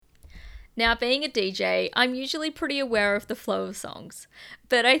Now, being a DJ, I'm usually pretty aware of the flow of songs,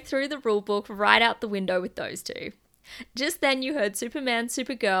 but I threw the rulebook right out the window with those two. Just then you heard Superman,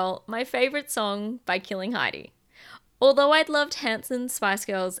 Supergirl, my favourite song by Killing Heidi. Although I'd loved Hanson, Spice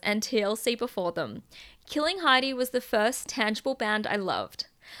Girls, and TLC before them, Killing Heidi was the first tangible band I loved.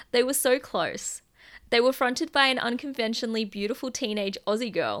 They were so close. They were fronted by an unconventionally beautiful teenage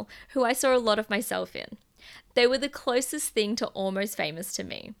Aussie girl who I saw a lot of myself in. They were the closest thing to almost famous to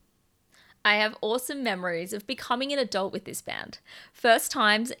me. I have awesome memories of becoming an adult with this band, first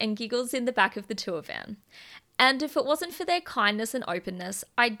times and giggles in the back of the tour van. And if it wasn't for their kindness and openness,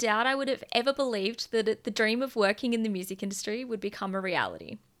 I doubt I would have ever believed that the dream of working in the music industry would become a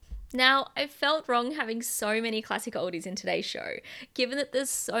reality. Now, I felt wrong having so many classic oldies in today's show, given that there's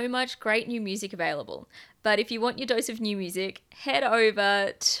so much great new music available. But if you want your dose of new music, head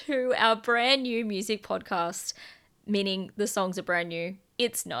over to our brand new music podcast, meaning the songs are brand new.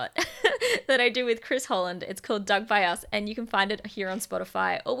 It's not. That I do with Chris Holland. It's called Dug by Us, and you can find it here on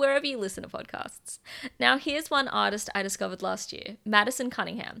Spotify or wherever you listen to podcasts. Now, here's one artist I discovered last year, Madison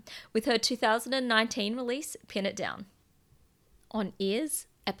Cunningham, with her 2019 release, Pin It Down. On Ears,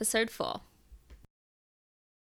 Episode 4.